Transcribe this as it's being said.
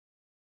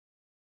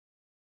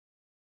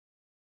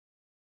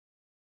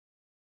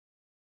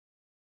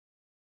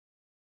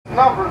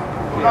Numbers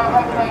do not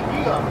have an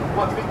idea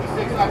what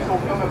 56 actual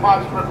human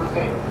bodies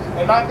represent.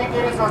 And I think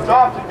it is our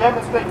job to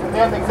demonstrate to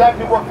them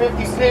exactly what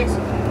 56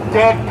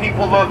 dead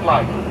people look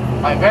like.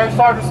 I'm very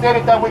sorry to state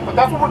it that way, but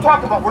that's what we're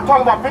talking about. We're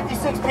talking about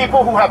 56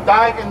 people who have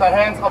died in the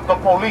hands of the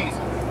police.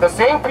 The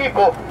same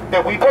people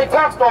that we pay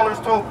tax dollars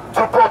to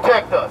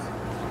protect us.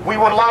 We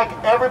would like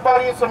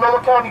everybody in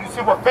Sonoma County to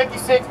see what 56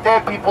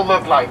 dead people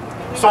look like.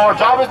 So our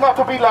job is not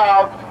to be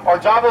loud. Our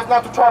job is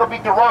not to try to be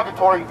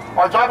derogatory.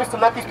 Our job is to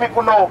let these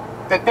people know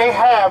that they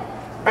have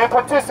been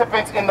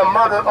participants in the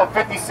murder of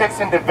 56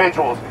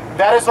 individuals.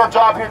 That is our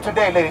job here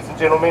today, ladies and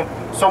gentlemen.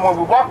 So when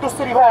we walk through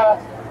City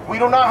Hall, we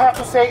do not have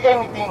to say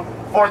anything,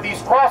 for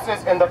these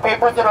crosses and the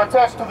papers that are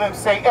attached to them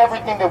say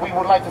everything that we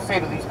would like to say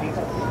to these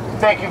people.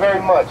 Thank you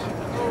very much.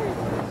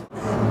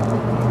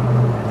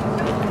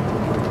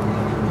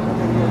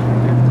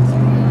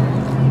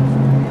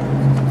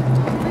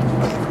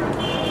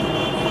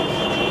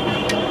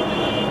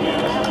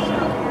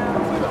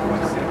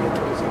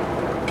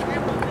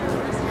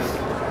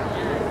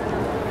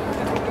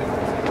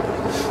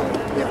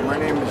 Yeah, my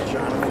name is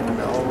Jonathan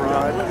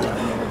Melrod.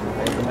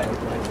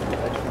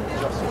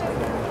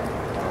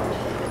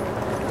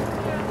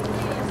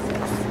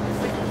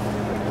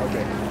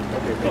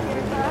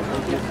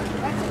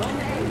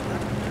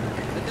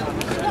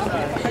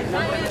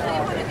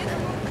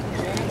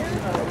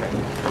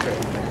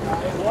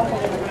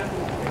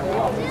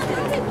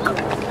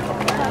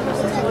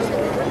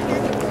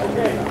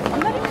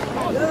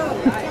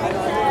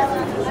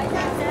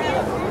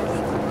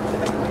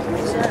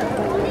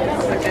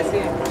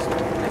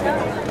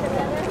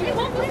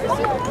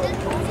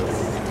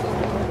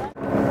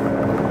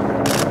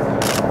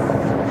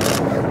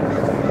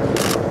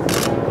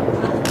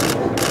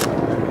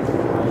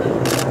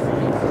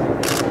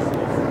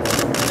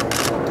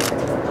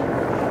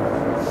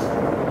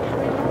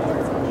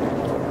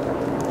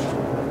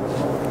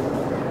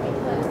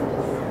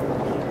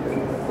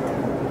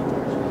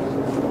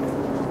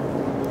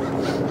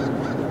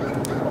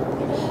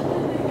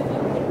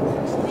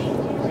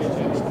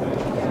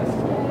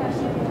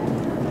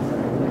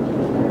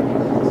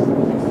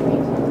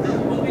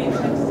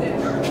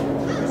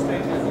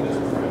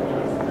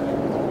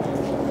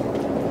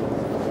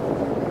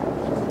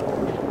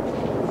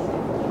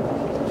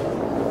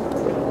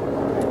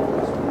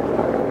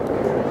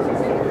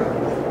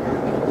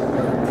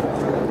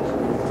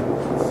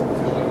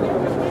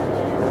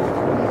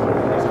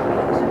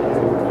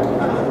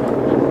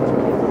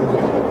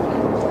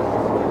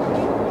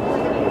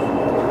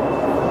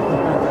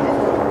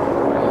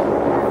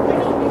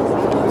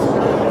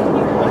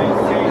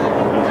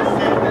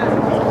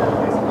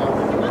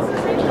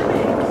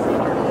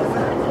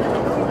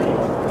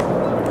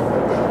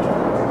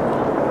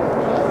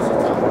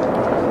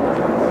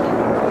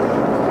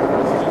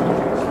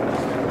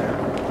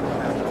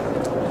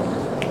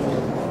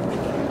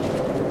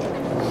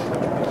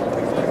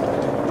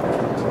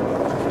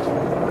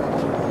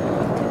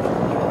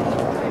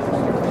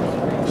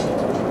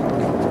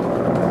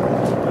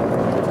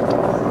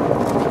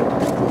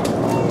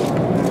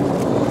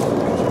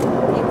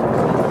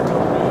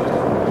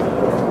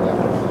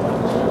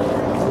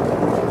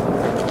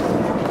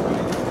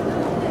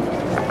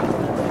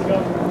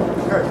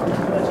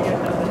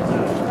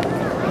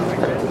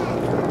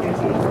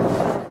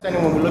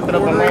 When we looked it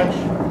up online,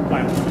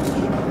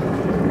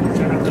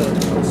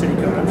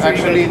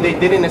 actually they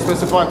didn't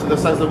specify to the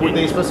size of the wood.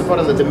 They specified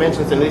on the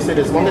dimensions, and they said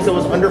as long as it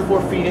was under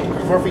 4 feet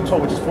tall,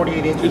 which is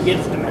 48 inches,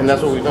 and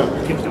that's what we've done.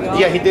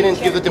 Yeah, he didn't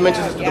give the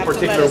dimensions to the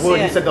particular wood.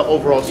 He said the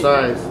overall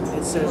size.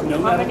 It says no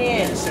metal,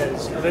 and it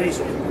says of any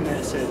sort, and then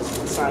it says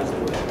the size of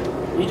the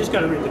wood. You just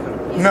got to read the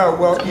code. No,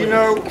 well, you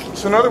know,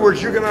 so in other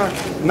words, you're gonna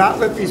not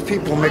let these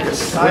people make a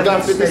silent We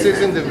got 56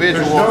 statement.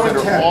 individuals No that are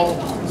intent. all.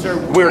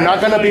 We're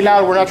not going to be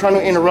loud. We're not trying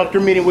to interrupt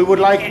your meeting. We would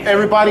like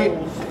everybody.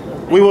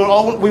 We would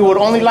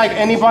only like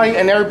anybody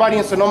and everybody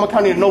in Sonoma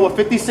County to know what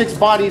 56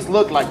 bodies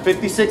look like.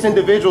 56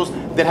 individuals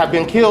that have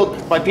been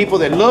killed by people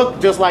that look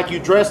just like you,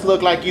 dress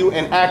look like you,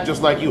 and act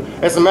just like you.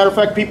 As a matter of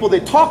fact, people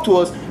that talk to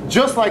us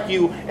just like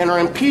you and are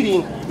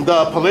impeding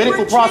the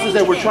political process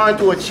that we're trying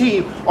to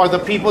achieve are the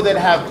people that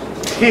have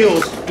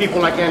killed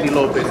people like Andy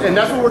Lopez. And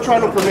that's what we're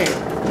trying to prevent.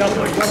 Don't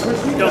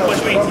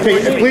push me.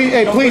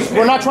 Please,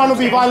 we're not trying to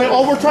be violent.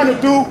 All we're trying to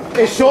do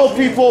is show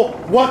people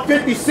what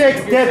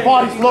 56 dead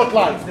bodies look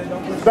like.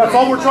 That's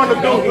all we're trying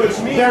to do.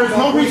 There is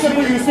no reason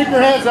for you to stick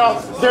your hands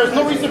out. There is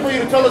no reason for you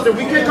to tell us that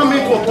we can't come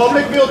into a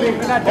public building,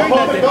 a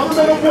public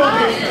governmental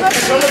building, and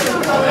tell us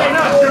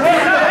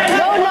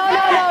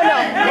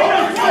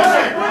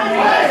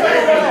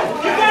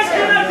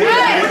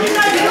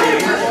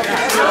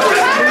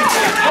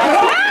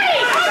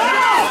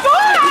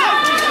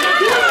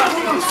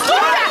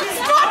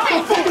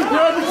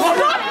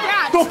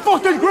Don't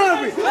fucking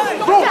grab me!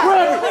 Don't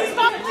grab me!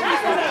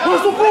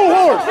 Where's the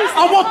bullhorn?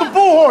 I want the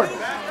bullhorn!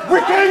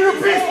 Reclaim your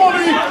peace,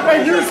 buddy,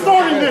 and you're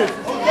starting this!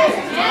 Hey,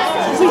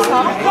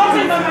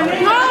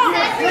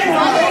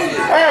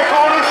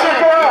 Tony, check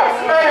it out!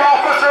 Hey,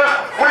 officers,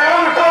 we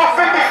only brought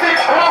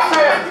 56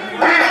 crosses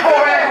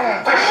peacefully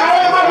to show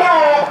the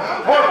world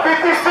what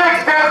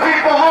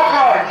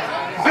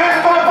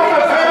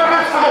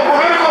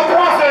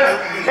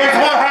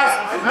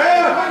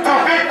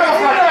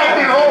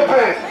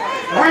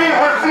We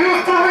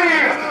refuse to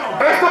leave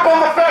based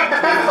upon the fact that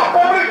this is a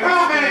public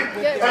building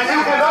and you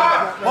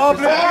cannot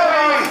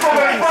violate from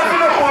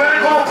expressing a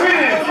political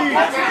opinion.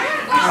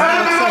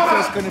 Andy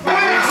Lopez,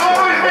 please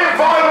always be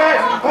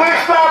violent. Please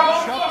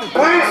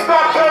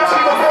stop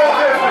touching the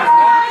protesters.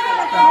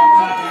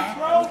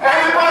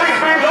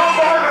 Everybody's being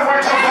non-violent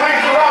with you.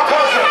 Please do not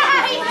touch it.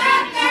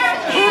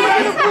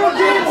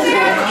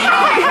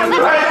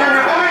 Hey, can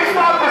you please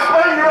stop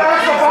displaying your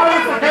acts of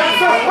violence against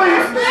us,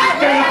 please?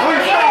 Can you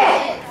please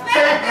stop?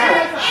 Thank you.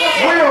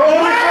 We are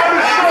only trying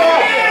to show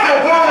the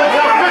world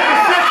what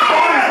 56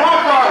 bodies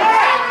look like.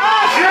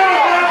 Jail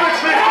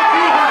rabbits needs to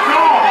do her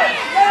job.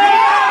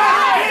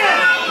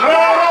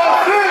 Let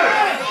us in.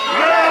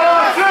 Let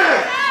us in.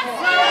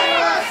 Let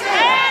us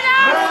in.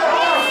 Let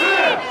us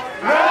in.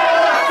 Let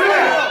us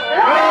in.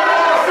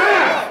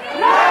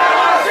 Let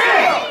us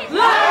in.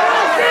 Let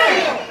us in.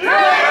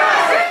 Let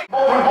us in.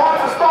 But we want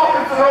to stop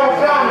in Sonoma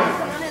County.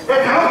 If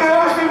you look at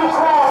every single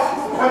cross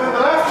within the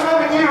last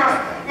 11 years,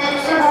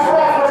 each single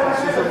cross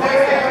represents a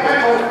dead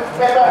individual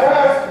that the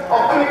heads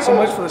of people. So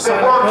much for the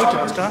silent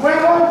protest, huh?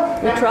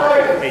 We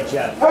tried. Hey,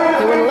 Jeff. Wait a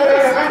minute,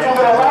 individual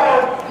that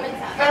allowed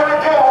Aaron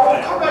Carroll to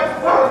come back to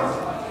work.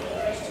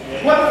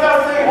 What does that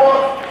say,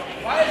 what?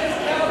 Why is this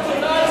council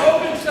not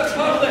open to the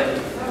public?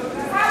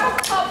 Have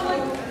a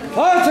public,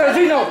 What is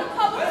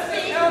public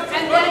speak,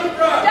 and then it's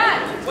done.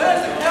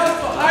 the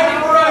council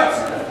hiding from us?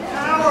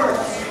 Cowards.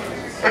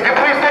 If you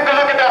please take a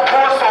look at that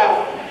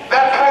torso,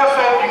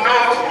 you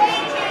know,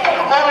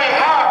 only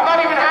half, not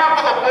even half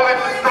of the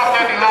bullets struck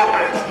Andy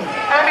Lopez.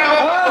 Andy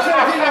Lopez was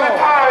struck 7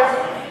 times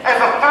as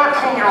a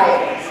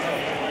 13-year-old.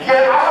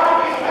 Yet out of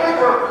this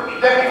paper,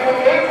 that between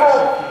April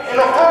and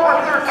October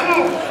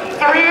 13th,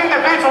 3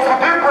 individuals who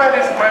did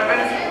brandish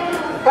weapons,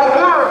 but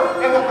were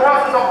in the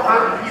process of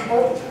hurting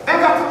people, they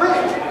got to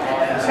live.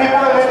 People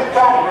that live in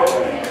South Road,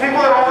 people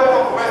that all live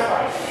on the west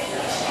side.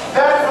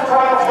 That is the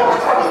trial of what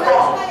we're trying to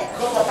stop.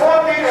 The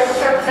funding and the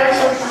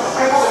segregation to the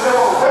people that live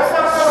on the west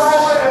side of Santa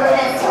Rosa and the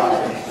east side.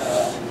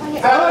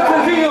 That's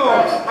what we're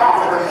trying to stop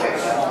for this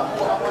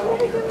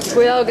case.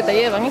 Cuidado que te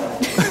llevan, ¿eh?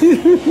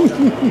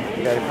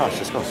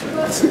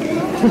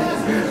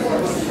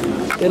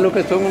 Es lo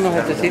que son unos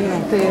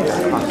asesinos.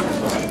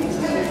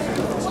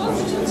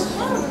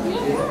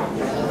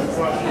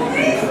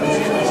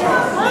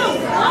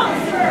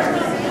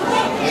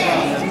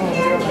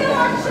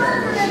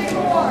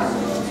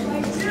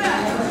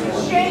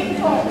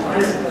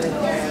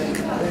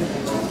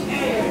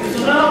 It's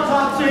an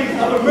autopsy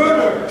of a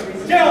murder.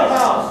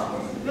 Jailhouse.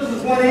 This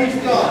is what he's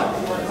done.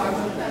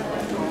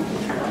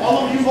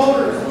 All of you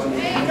voters,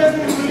 you guys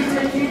need to really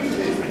take heed to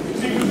this.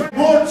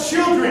 More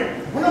children.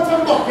 We're not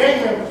talking about gang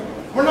members.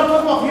 We're not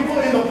talking about people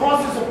in the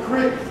process of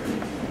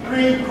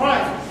creating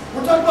crimes.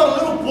 We're talking about a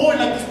little boy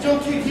like this young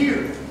kid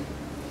here.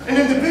 An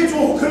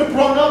individual who could have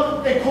grown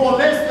up and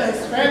coalesced the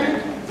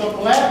Hispanic, the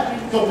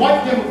black, the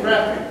white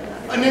demographic.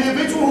 An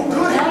individual who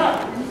could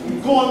have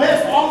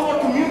coalesced all of our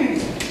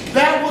communities.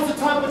 That was the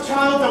type of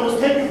child that was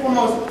taken from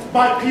us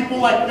by people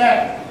like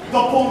that.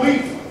 The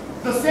police.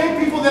 The same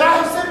people that I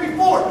have said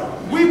before.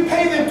 We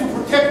pay them to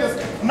protect us,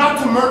 not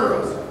to murder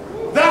us.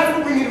 That's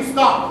what we need to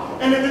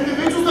stop. And if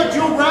individuals like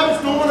Joe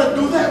Rabbits don't want to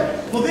do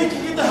that, well, they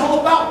can get the hell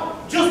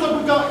about. Just like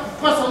we got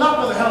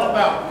Quesalapa the hell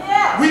about.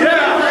 Yeah.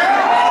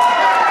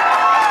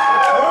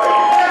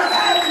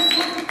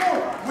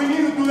 We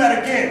need to do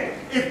that again.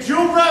 If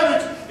Joe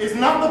Rabbits is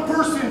not the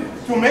person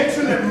to make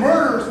sure that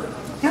murders,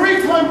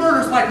 3-time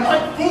murders like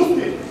Mike Booth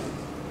did,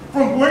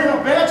 from wearing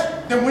a badge,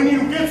 then we need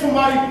to get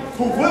somebody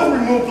who will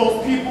remove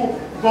those people,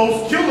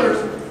 those killers,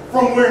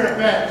 from wearing a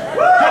badge.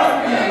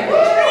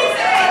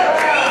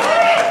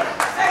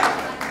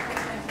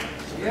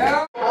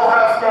 Yeah. People don't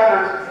have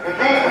standards, if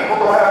these people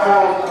don't have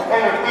rules,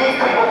 and if these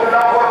people do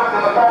not work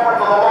within the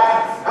confines of the law,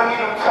 we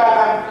need to tell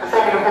them that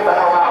they need to get the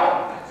hell out.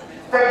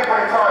 Thank you for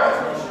your time.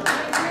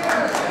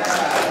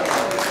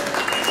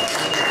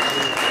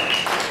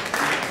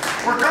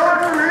 We're going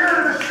through here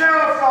to the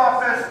sheriff's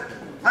office.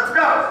 Let's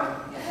go.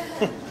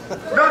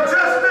 No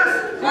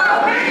justice, no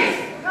peace.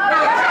 No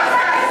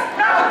justice,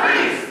 no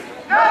peace.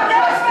 No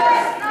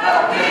justice,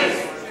 no peace.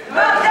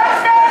 No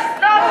justice,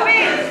 no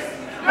peace.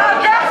 No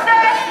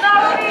justice,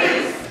 no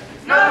peace.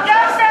 No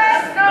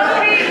justice, no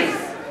peace.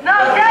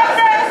 No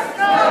justice,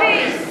 no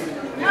peace.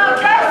 No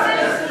justice,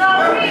 no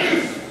peace.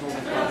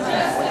 No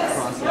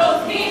justice, no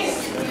peace.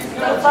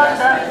 No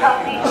justice, no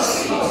peace.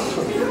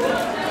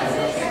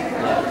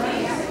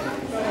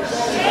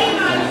 Shame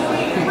on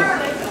you,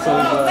 murder.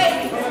 Oh,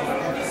 wait.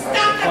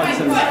 Stop that.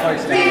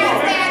 No.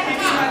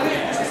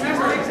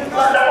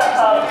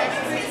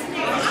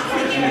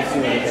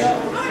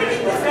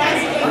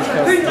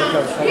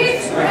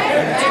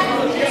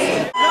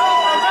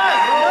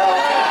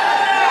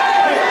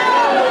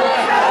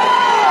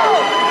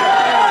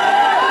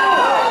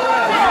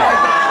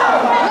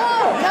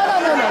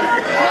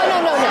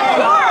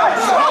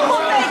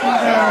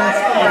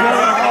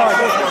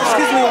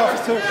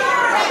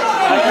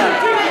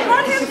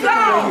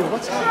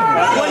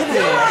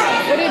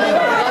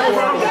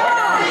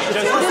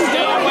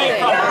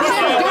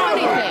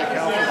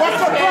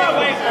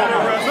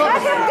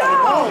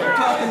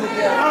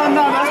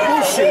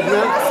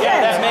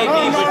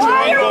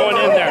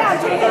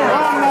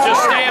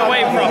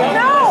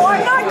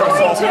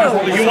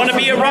 You want to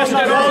be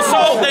arrested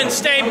also? Then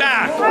stay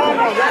back.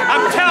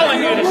 I'm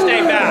telling you to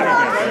stay back.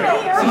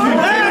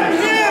 Let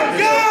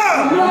him go!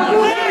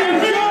 Let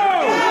him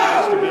go!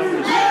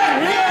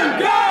 Let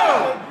him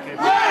go!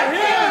 Let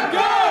him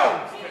go!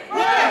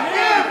 Let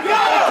him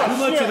go! Too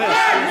much of this.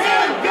 Let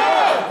him go!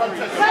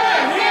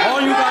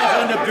 All you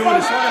guys end up doing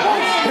is sort of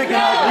picking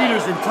out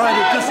leaders and trying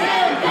to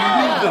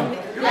remove them.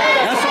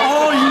 That's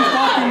all you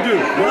fucking do.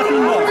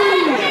 Nothing more.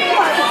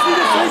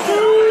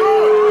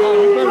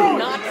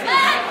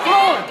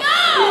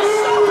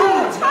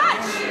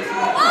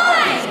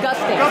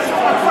 Disgusting.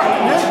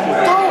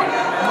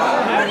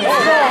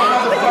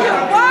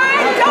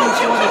 Why don't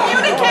you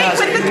communicate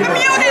with the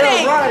community?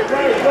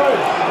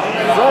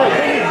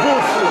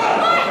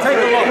 Take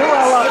a look.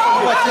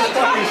 What this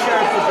fucking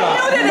sheriff has done.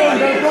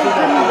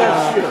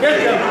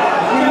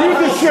 You need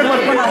this shit,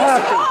 what's gonna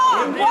happen?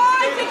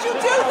 Why did you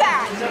do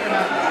that?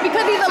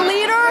 Because he's a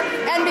leader,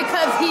 and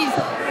because he's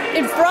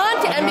in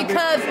front, and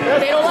because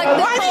they don't like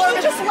the Why didn't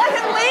you just let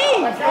him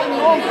leave?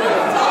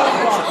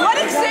 What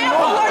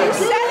example are you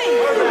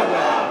setting?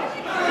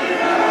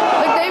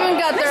 Like they even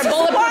got their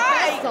bulletproof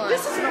vests on.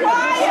 This is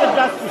why.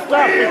 That's the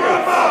stuff.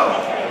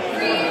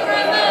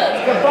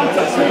 It's a bunch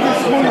of